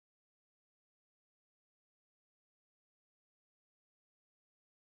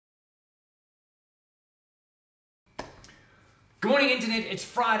Good morning, Internet. It's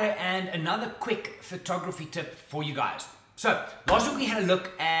Friday and another quick photography tip for you guys. So, last week we had a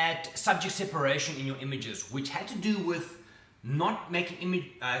look at subject separation in your images, which had to do with not making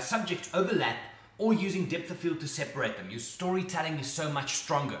subjects overlap or using depth of field to separate them. Your storytelling is so much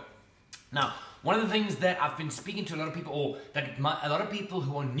stronger. Now, one of the things that I've been speaking to a lot of people, or that a lot of people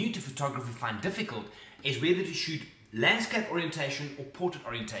who are new to photography find difficult, is whether to shoot landscape orientation or portrait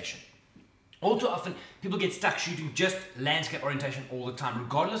orientation. All too often, people get stuck shooting just landscape orientation all the time,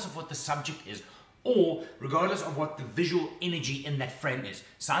 regardless of what the subject is, or regardless of what the visual energy in that frame is.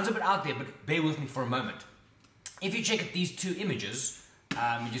 Sounds a bit out there, but bear with me for a moment. If you check out these two images,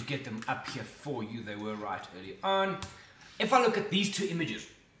 let me just get them up here for you. They were right earlier on. If I look at these two images,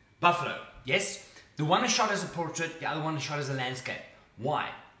 buffalo, yes? The one is shot as a portrait, the other one is shot as a landscape. Why?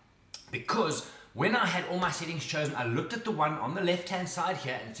 Because when I had all my settings chosen, I looked at the one on the left-hand side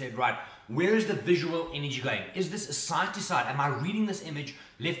here and said, right, where is the visual energy going? Is this a side to side? Am I reading this image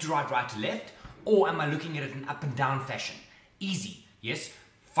left to right, right to left? Or am I looking at it in up and down fashion? Easy, yes?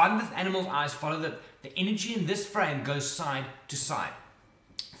 Find the animal's eyes, follow the energy in this frame goes side to side.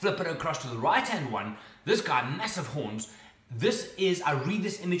 Flip it across to the right-hand one. This guy, massive horns. This is, I read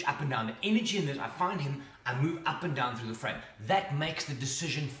this image up and down. The energy in this, I find him, I move up and down through the frame. That makes the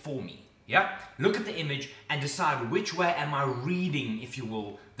decision for me. Yeah? Look at the image and decide which way am I reading, if you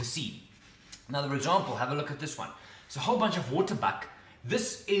will, the scene. Another example, have a look at this one. It's a whole bunch of waterbuck.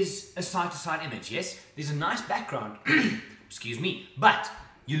 This is a side-to-side image, yes? There's a nice background, excuse me, but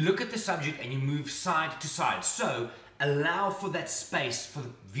you look at the subject and you move side to side. So allow for that space for the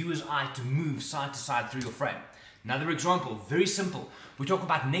viewer's eye to move side to side through your frame. Another example, very simple. We talk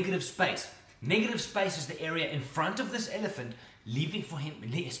about negative space. Negative space is the area in front of this elephant, leaving for him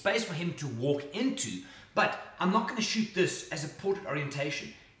space for him to walk into. But I'm not going to shoot this as a portrait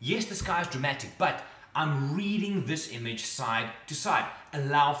orientation. Yes, the sky is dramatic, but I'm reading this image side to side.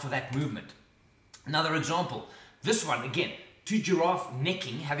 Allow for that movement. Another example, this one, again, two giraffe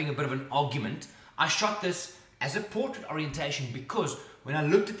necking, having a bit of an argument. I shot this as a portrait orientation because when I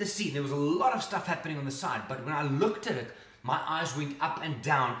looked at the scene, there was a lot of stuff happening on the side, but when I looked at it, my eyes went up and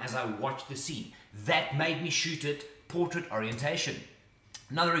down as I watched the scene. That made me shoot it portrait orientation.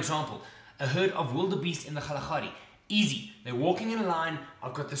 Another example, a herd of wildebeest in the Kalahari. Easy. They're walking in a line.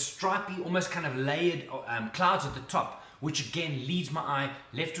 I've got the stripy, almost kind of layered clouds at the top, which again leads my eye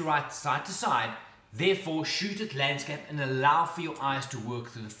left to right, side to side. Therefore, shoot it landscape and allow for your eyes to work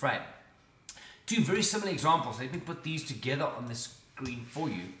through the frame. Two very similar examples. Let me put these together on the screen for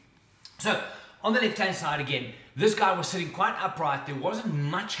you. So, on the left-hand side again, this guy was sitting quite upright. There wasn't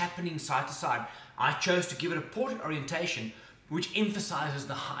much happening side to side. I chose to give it a portrait orientation, which emphasizes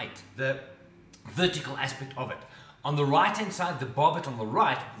the height, the vertical aspect of it. On the right-hand side, the bobbit on the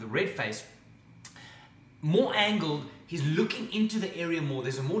right, the red face, more angled, he's looking into the area more.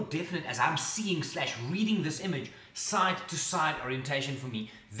 There's a more definite, as I'm seeing / reading this image, side-to-side orientation for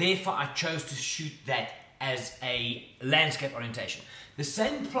me. Therefore, I chose to shoot that as a landscape orientation. The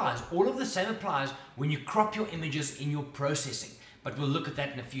same applies, all of the same applies when you crop your images in your processing. But we'll look at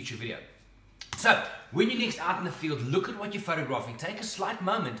that in a future video. So, when you're next out in the field, look at what you're photographing. Take a slight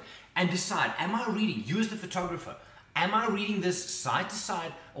moment and decide, am I reading, you as the photographer, am I reading this side to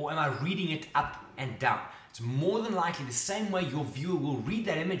side or am I reading it up and down? It's more than likely the same way your viewer will read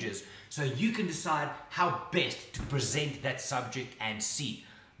that images, so you can decide how best to present that subject and scene.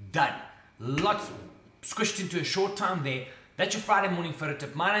 Done. Lots squished into a short time there. That's your Friday morning photo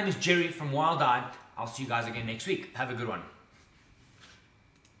tip. My name is Gerry from Wild Eye. I'll see you guys again next week. Have a good one.